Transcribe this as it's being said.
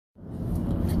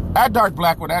At Dark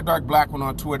Black One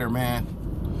on Twitter, man.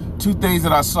 Two things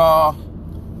that I saw.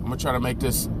 I'm gonna try to make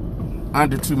this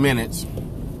under 2 minutes.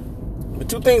 The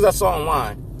two things I saw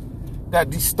online that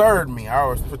disturbed me, I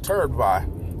was perturbed by.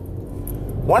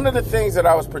 One of the things that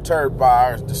I was perturbed by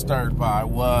or disturbed by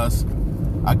was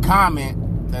a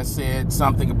comment that said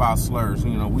something about slurs.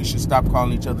 You know, we should stop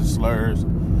calling each other slurs.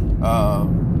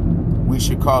 We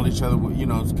should call each other, you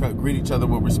know, greet each other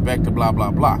with respect to blah,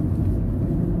 blah, blah.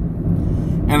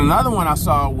 And another one I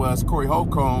saw was Corey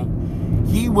Holcomb.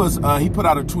 He put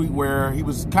out a tweet where he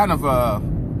was kind of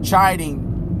chiding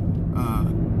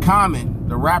Common,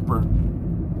 the rapper,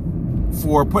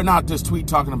 for putting out this tweet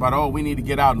talking about, oh, we need to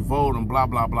get out and vote and blah,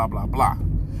 blah, blah, blah, blah.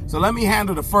 So let me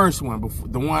handle the first one,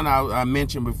 the one I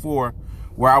mentioned before,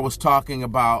 where I was talking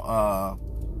about,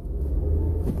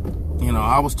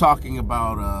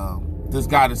 this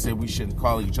guy that said we shouldn't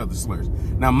call each other slurs.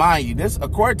 Now, mind you, this,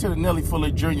 according to the Nelly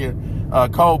Fuller Jr.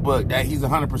 Code book, that he's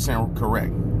 100%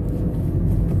 correct.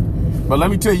 But let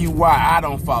me tell you why I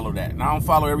don't follow that. And I don't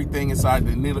follow everything inside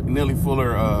the Nelly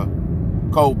Fuller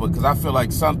Code book, because I feel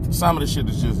like some of the shit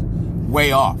is just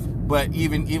way off. But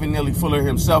even Nelly Fuller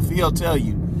himself, he'll tell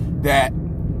you that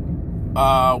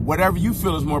whatever you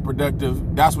feel is more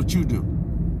productive, that's what you do,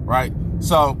 right?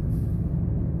 So,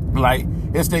 like,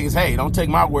 his thing is, hey, don't take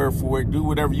my word for it. Do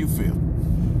whatever you feel.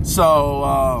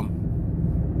 So,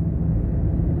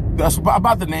 that's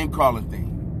about the name calling thing.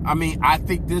 I mean, I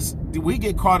think we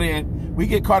get caught up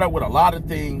with a lot of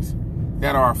things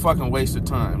that are a fucking waste of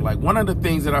time. Like, one of the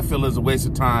things that I feel is a waste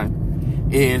of time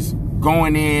is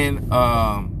going in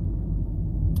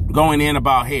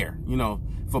about hair. You know,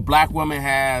 if a black woman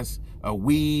has a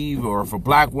weave, or if a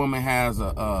black woman has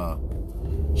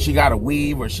she got a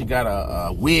weave, or she got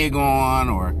a wig on,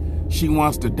 or she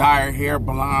wants to dye her hair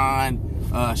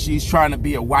blonde, she's trying to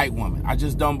be a white woman. I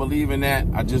just don't believe in that.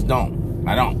 I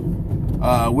don't.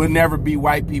 We'll never be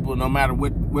white people, no matter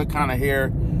what kind of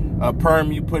hair,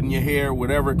 perm you put in your hair,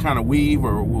 whatever kind of weave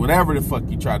or whatever the fuck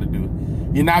you try to do.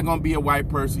 You're not going to be a white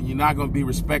person. You're not going to be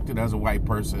respected as a white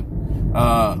person.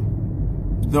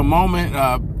 The moment,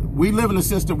 we live in a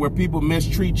system where people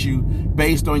mistreat you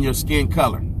based on your skin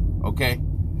color, okay?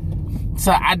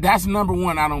 So that's number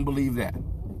one, I don't believe that.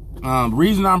 The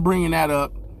reason I'm bringing that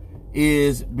up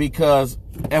is because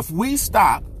if we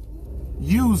stop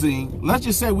using, let's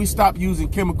just say we stop using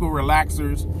chemical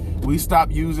relaxers, we stop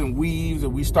using weaves,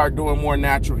 and we start doing more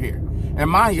natural hair. And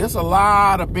mind you, there's a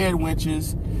lot of there's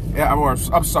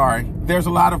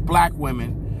a lot of black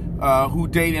women who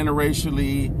date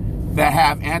interracially that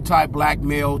have anti-black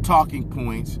male talking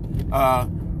points,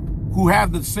 who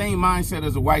have the same mindset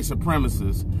as a white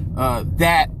supremacist,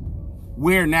 that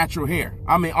wear natural hair.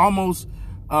 I mean, almost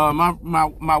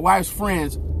my wife's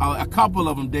friends, a couple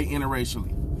of them date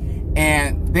interracially.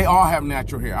 And they all have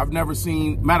natural hair. I've never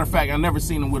seen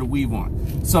them with a weave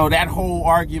on. So that whole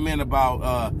argument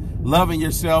about loving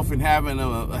yourself and having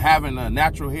a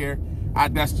natural hair,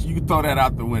 you can throw that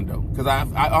out the window. Because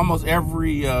I almost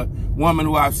every woman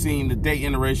who I've seen that date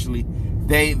interracially,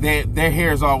 their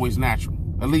hair is always natural,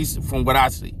 at least from what I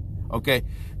see. Okay,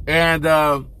 and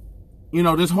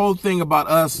this whole thing about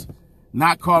us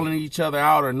not calling each other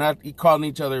out or not calling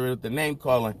each other with the name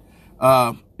calling.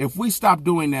 If we stop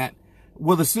doing that,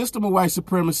 will the system of white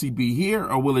supremacy be here,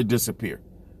 or will it disappear?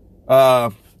 I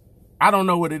don't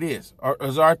know what it is. Or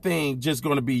is our thing just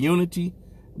going to be unity?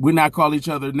 We not call each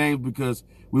other names because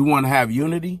we want to have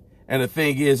unity. And the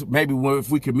thing is, maybe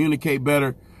if we communicate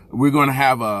better, we're going to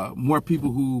have more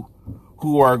people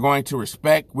who are going to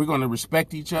respect. We're going to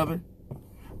respect each other.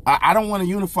 I don't want to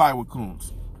unify with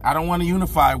coons. I don't want to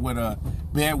unify with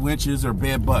bad wenches or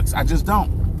bad bucks. I just don't.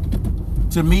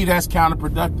 To me, that's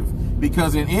counterproductive.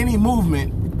 Because in any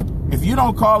movement, if you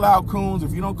don't call out coons,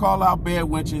 if you don't call out bad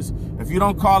witches, if you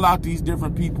don't call out these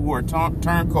different people who are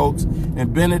turncoats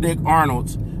and Benedict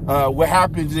Arnolds, what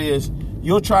happens is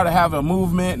you'll try to have a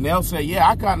movement and they'll say, yeah,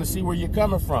 I kind of see where you're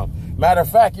coming from. Matter of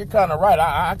fact, you're kind of right.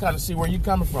 I kind of see where you're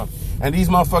coming from. And these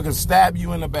motherfuckers stab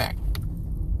you in the back.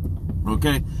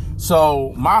 Okay?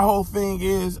 So my whole thing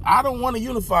is I don't want to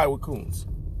unify with coons.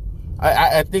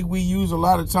 I think we use a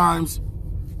lot of times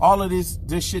all of this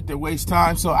shit that wastes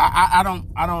time. So I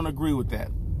don't agree with that.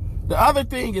 The other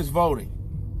thing is voting.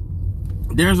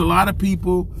 There's a lot of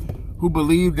people who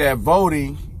believe that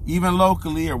voting, even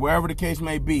locally or wherever the case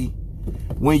may be,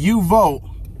 when you vote,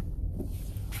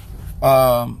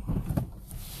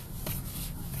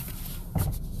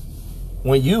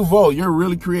 you're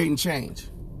really creating change.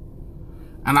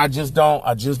 And I just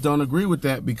don't agree with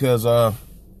that, because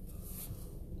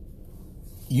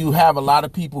you have a lot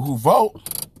of people who vote,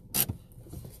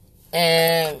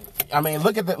 and I mean,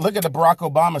 look at the Barack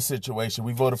Obama situation.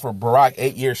 We voted for Barack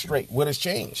 8 years straight. What has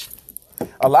changed?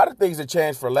 A lot of things have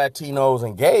changed for Latinos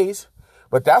and gays,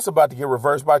 but that's about to get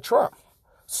reversed by Trump.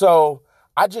 So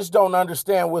I just don't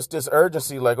understand what's this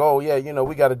urgency, like, oh, yeah, you know,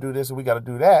 we got to do this and we got to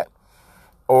do that,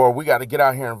 or we got to get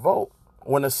out here and vote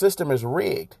when the system is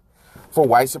rigged for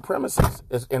white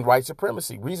supremacists and white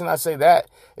supremacy. Reason I say that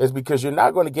is because you're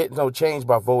not going to get no change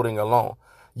by voting alone.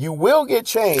 You will get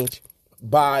change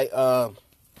by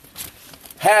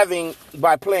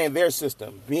playing their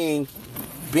system, being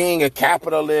a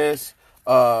capitalist,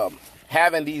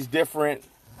 having these different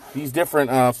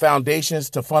foundations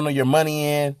to funnel your money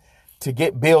in to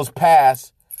get bills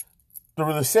passed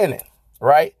through the Senate,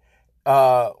 right?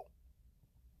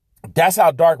 That's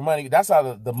how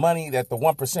the money that the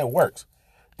 1% works.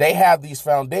 They have these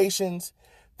foundations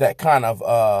that kind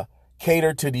of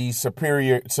cater to these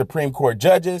Supreme Court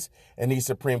judges, and these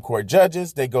Supreme Court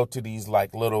judges, they go to these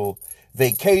like little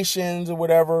vacations or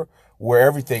whatever where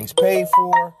everything's paid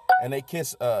for, and they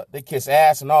kiss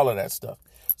ass and all of that stuff.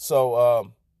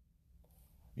 So,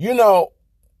 you know,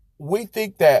 we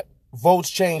think that votes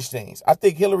change things. I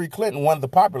think Hillary Clinton won the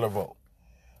popular vote.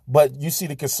 But you see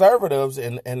the conservatives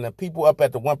and the people up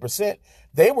at the 1%,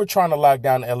 they were trying to lock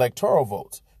down the electoral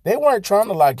votes. They weren't trying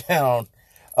to lock down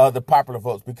the popular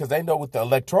votes because they know with the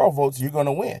electoral votes, you're going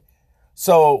to win.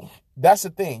 So that's the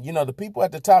thing. You know, the people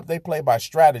at the top, they play by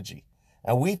strategy.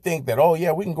 And we think that, oh,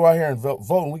 yeah, we can go out here and vote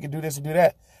and we can do this and do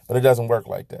that. But it doesn't work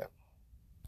like that.